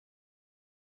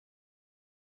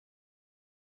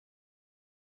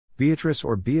Beatrice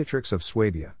or Beatrix of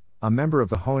Swabia, a member of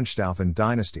the Hohenstaufen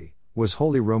dynasty, was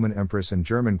Holy Roman Empress and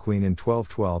German Queen in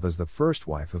 1212 as the first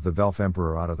wife of the Welf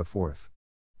Emperor Otto IV.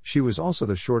 She was also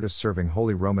the shortest-serving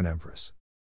Holy Roman Empress,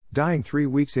 dying 3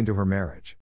 weeks into her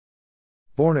marriage.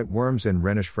 Born at Worms in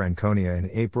Rhenish Franconia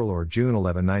in April or June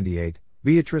 1198,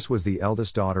 Beatrice was the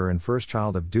eldest daughter and first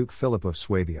child of Duke Philip of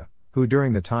Swabia, who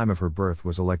during the time of her birth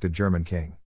was elected German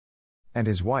king, and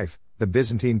his wife, the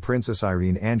Byzantine princess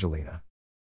Irene Angelina.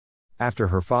 After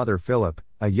her father Philip,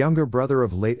 a younger brother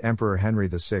of late Emperor Henry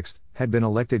VI, had been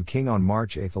elected king on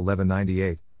March 8,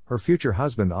 1198, her future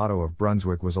husband Otto of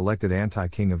Brunswick was elected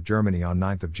anti-king of Germany on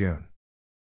 9 June.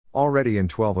 Already in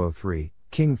 1203,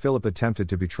 King Philip attempted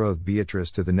to betroth Beatrice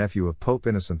to the nephew of Pope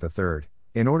Innocent III,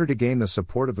 in order to gain the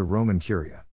support of the Roman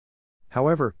Curia.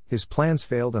 However, his plans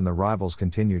failed and the rivals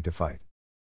continued to fight.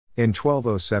 In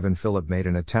 1207 Philip made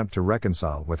an attempt to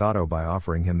reconcile with Otto by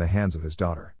offering him the hands of his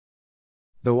daughter.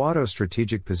 Though Otto's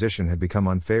strategic position had become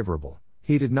unfavorable,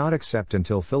 he did not accept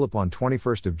until Philip on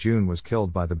 21 June was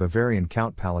killed by the Bavarian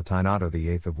Count Palatine Otto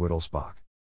VIII of Wittelsbach.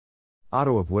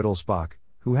 Otto of Wittelsbach,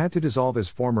 who had to dissolve his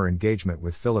former engagement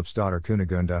with Philip's daughter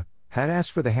Kunigunda, had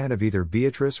asked for the hand of either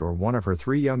Beatrice or one of her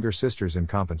 3 younger sisters in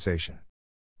compensation.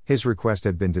 His request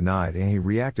had been denied and he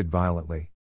reacted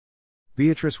violently.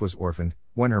 Beatrice was orphaned,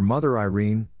 when her mother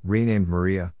Irene, renamed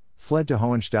Maria, fled to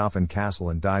Hohenstaufen Castle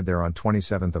and died there on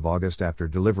 27 August after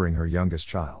delivering her youngest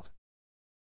child.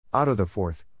 Otto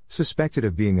IV, suspected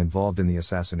of being involved in the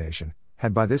assassination,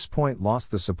 had by this point lost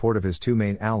the support of his 2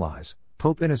 main allies,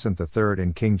 Pope Innocent III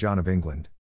and King John of England.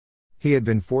 He had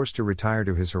been forced to retire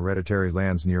to his hereditary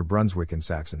lands near Brunswick in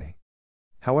Saxony.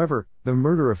 However, the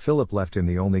murder of Philip left him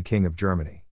the only king of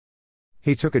Germany.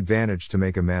 He took advantage to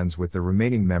make amends with the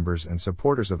remaining members and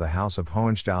supporters of the House of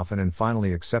Hohenstaufen and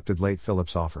finally accepted late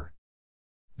Philip's offer.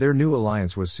 Their new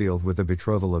alliance was sealed with the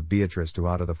betrothal of Beatrice to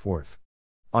Otto IV.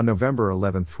 On November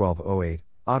 11, 1208,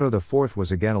 Otto IV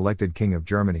was again elected King of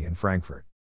Germany in Frankfurt.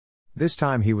 This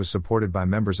time he was supported by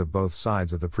members of both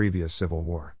sides of the previous civil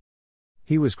war.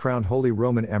 He was crowned Holy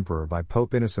Roman Emperor by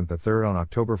Pope Innocent III on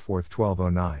October 4,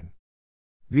 1209.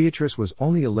 Beatrice was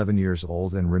only 11 years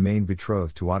old and remained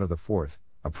betrothed to Otto IV,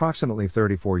 approximately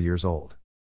 34 years old.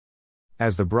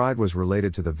 As the bride was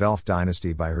related to the Welf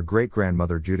dynasty by her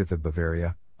great-grandmother Judith of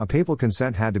Bavaria, a papal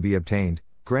consent had to be obtained,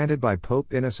 granted by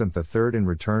Pope Innocent III in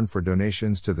return for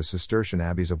donations to the Cistercian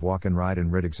abbeys of Wachenried and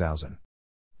Riddingshausen.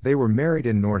 They were married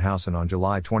in Nordhausen on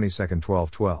July 22,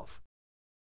 1212.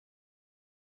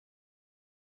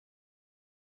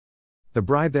 The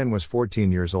bride then was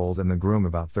 14 years old and the groom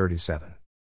about 37.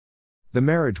 The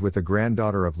marriage with the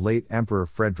granddaughter of late Emperor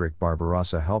Frederick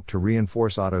Barbarossa helped to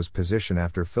reinforce Otto's position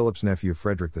after Philip's nephew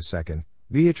Frederick II,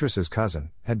 Beatrice's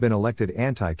cousin, had been elected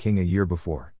anti-king a year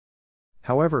before.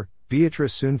 However,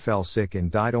 Beatrice soon fell sick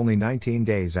and died only 19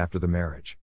 days after the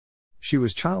marriage. She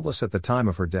was childless at the time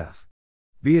of her death.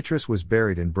 Beatrice was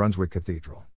buried in Brunswick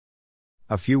Cathedral.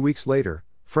 A few weeks later,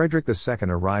 Frederick II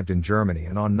arrived in Germany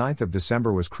and on 9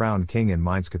 December was crowned king in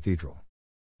Mainz Cathedral.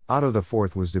 Otto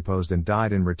IV was deposed and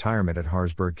died in retirement at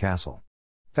Harzburg Castle.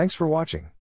 Thanks for watching.